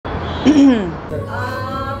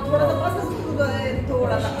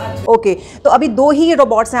Okay, तो अभी 2 ही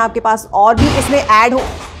robots हैं आपके पास, और भी इसमें ऐड हो,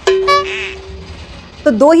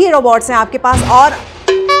 तो 2 ही रोबोट्स हैं आपके पास और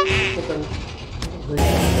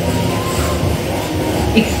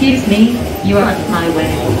Excuse me, you are on my way.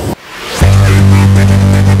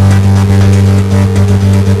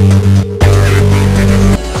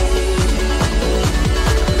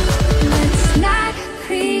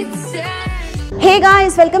 Hey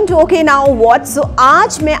guys, welcome to okay now what. सो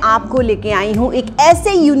आज मैं आपको लेके आई हूँ एक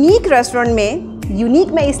ऐसे यूनिक रेस्टोरेंट में।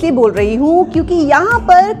 यूनिक मैं इसलिए बोल रही हूँ क्योंकि यहाँ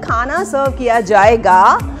पर खाना सर्व किया जाएगा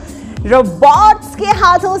रोबोट्स के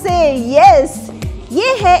हाथों से। यस,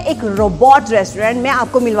 ये है एक रोबोट रेस्टोरेंट। मैं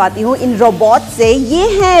आपको मिलवाती हूँ इन रोबोट से। ये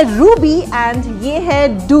है रूबी एंड ये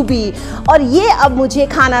है डूबी, और ये अब मुझे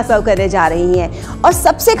खाना सर्व करने जा रही हैं। और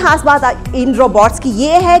सबसे खास बात इन रोबोट्स की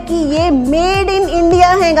ये है कि ये मेड इन इंडिया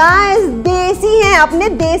है गाइस, देसी हैं, अपने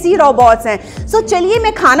देसी रोबोट्स हैं। सो चलिए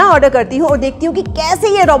मैं खाना ऑर्डर करती हूँ और देखती हूँ कि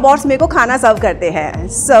कैसे ये रोबोट्स मेरे को खाना सर्व करते हैं।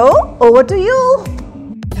 So over to you.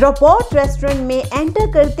 Robot restaurant में एंटर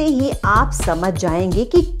करते ही आप समझ जाएंगे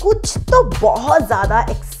कि कुछ तो बहुत ज़्यादा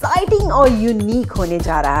एक्साइटिंग और यूनिक होने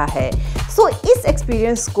जा रहा है। सो इस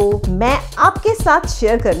एक्सपीरियंस को मैं आपके साथ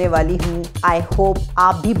शेयर करने वाली हूँ। आई होप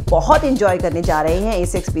आप भी बहुत इंजॉय करने जा रहे हैं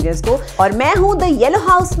इस एक्सपीरियंस को। और मैं हूँ द येलो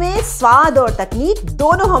हाउस में, स्वाद और तकनीक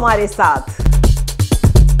दोनों हमारे साथ।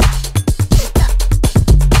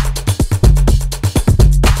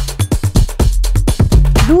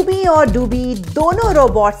 रूबी और डूबी दोनों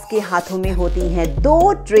रोबोट्स के हाथों में होती हैं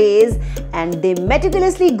 2 trays, and they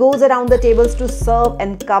meticulously goes around the tables to serve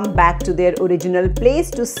and come back to their original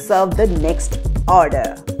place to serve the next order.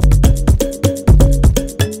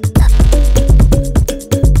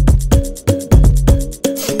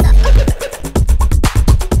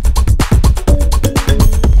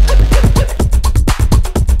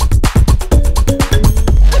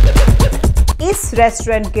 इस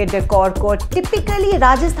रेस्टोरेंट के डेकोर को टिपिकली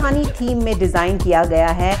राजस्थानी थीम में डिजाइन किया गया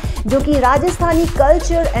है, जो कि राजस्थानी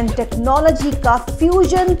कल्चर एंड टेक्नोलॉजी का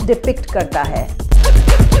फ्यूजन डिपिक्ट करता है।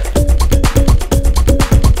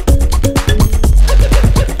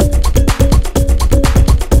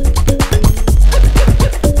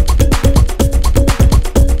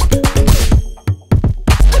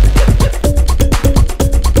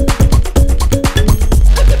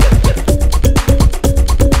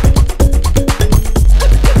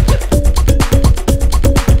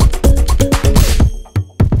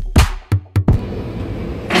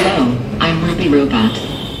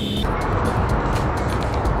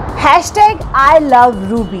 I love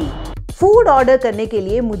Ruby। Food order करने के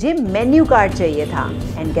लिए मुझे मेन्यू कार्ड चाहिए था,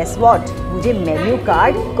 एंड गेस व्हाट, मुझे मेन्यू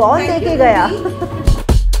कार्ड कौन देके गया?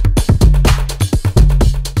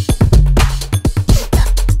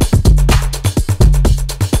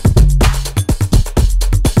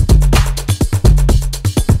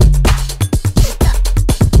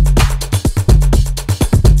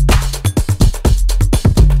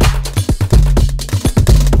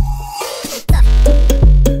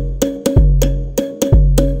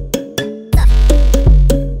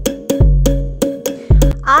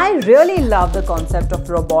 Really love the concept of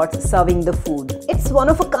robots serving the food. It's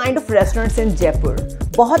one of a kind of restaurants in Jaipur.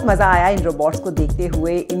 बहुत मज़ा आया इन रोबोट्स को देखते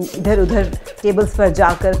हुए, इन इधर-उधर टेबल्स पर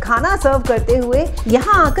जाकर खाना सर्व करते हुए।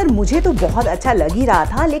 यहाँ आकर मुझे तो बहुत अच्छा लग ही रहा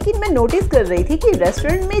था, लेकिन मैं नोटिस कर रही थी कि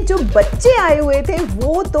रेस्टोरेंट में जो बच्चे आए हुए थे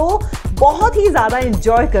वो तो बहुत ही ज़्यादा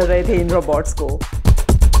इंजॉय कर रहे थे इन रोबोट्स को।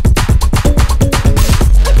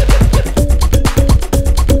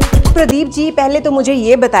 प्रदीप जी, पहले तो मुझे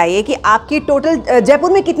ये बताइए कि आपकी टोटल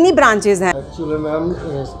जयपुर में कितनी ब्रांचेज हैं? एक्चुअली मैम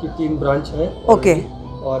इसकी 3 ब्रांच है। ओके।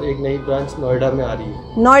 और एक नई ब्रांच नोएडा में आ रही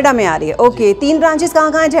है। नोएडा में आ रही है, ओके। 3 ब्रांचेस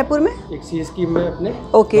कहाँ है जयपुर में? एक सी स्कीम में अपने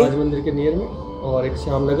ओके राज मंदिर के नियर में, और एक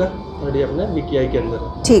श्यामनगर थर्डी अपने बीकेआई के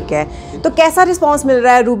अंदर। ठीक है, तो कैसा रिस्पांस मिल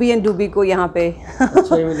रहा है रूबी एंड डूबी को यहाँ पे?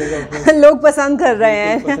 अच्छा ही मिलेगा। लोग पसंद कर रहे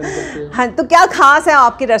हैं। हाँ, तो क्या खास है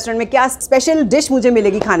आपके रेस्टोरेंट में? क्या स्पेशल डिश मुझे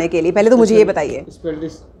मिलेगी खाने के लिए? पहले तो मुझे ये बताइए। स्पेशल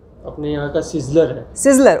डिश अपने यहाँ का सिजलर है।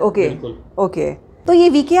 Sizzler, okay okay. तो ये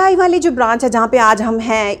वीकेआई वाली जो ब्रांच है जहाँ पे आज हम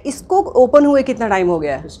हैं, इसको ओपन हुए कितना टाइम हो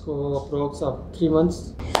गया है? इसको अप्रोक्स 3 मंथ्स।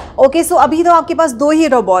 ओके, सो अभी तो आपके पास 2 ही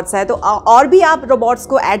रोबोट्स हैं, तो और भी आप रोबोट्स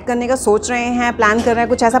को ऐड करने का सोच रहे हैं, प्लान कर रहे हैं?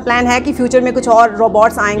 कुछ ऐसा प्लान है कि फ्यूचर में कुछ और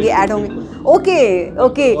रोबोट्स आएंगे, ऐड होंगे? ओके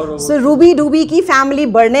ओके, सो रूबी डूबी की फैमिली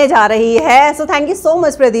बढ़ने जा रही है। So thank you so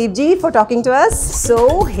much Pradeep ji for talking to us.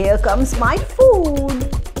 So here comes my food.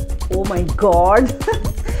 Oh my God,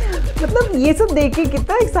 मतलब ये सब देख के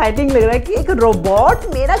कितना एक्साइटिंग लग रहा है कि एक रोबोट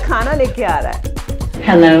मेरा खाना लेके आ रहा है।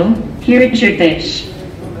 Hello, here is your dish.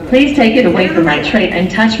 Please take it away from my tray and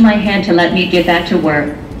touch my hand to let me get back to work.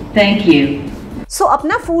 Thank you. सो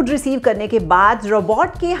अपना फूड रिसीव करने के बाद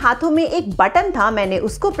रोबोट के हाथों में एक बटन था, मैंने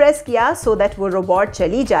उसको प्रेस किया सो दैट वो रोबोट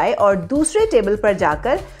चली जाए और दूसरे टेबल पर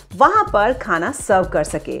जाकर वहां पर खाना सर्व कर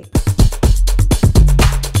सके।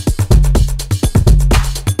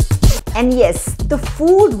 And yes, the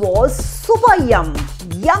food was super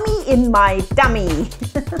yummy in my tummy.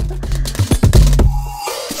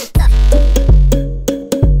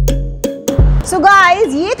 So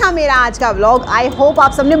guys, ये था मेरा आज का व्लॉग। आई होप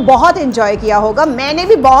आप सबने बहुत एंजॉय किया होगा, मैंने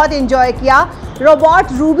भी बहुत एंजॉय किया।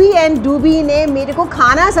 रोबोट रूबी एंड डूबी ने मेरे को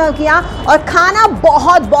खाना सर्व किया और खाना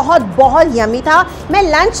बहुत बहुत बहुत यमी था। मैं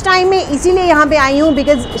लंच टाइम में इसीलिए यहाँ पे आई हूँ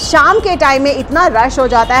बिकॉज शाम के टाइम में इतना रश हो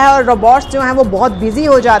जाता है और रोबोट्स जो हैं वो बहुत बिजी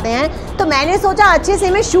हो जाते हैं, तो मैंने सोचा अच्छे से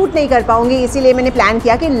मैं शूट नहीं कर पाऊँगी, इसीलिए मैंने प्लान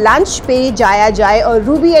किया कि लंच पे जाया जाए और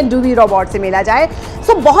रूबी एंड डूबी रोबोट से मिला जाए।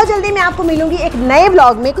 सो बहुत जल्दी मैं आपको मिलूंगी एक नए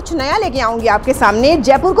व्लॉग में, कुछ नया लेके आऊँगी आपके सामने,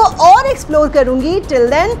 जयपुर को और एक्सप्लोर करूँगी। Till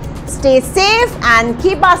then stay safe and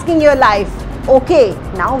keep asking your life. Okay,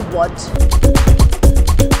 now what?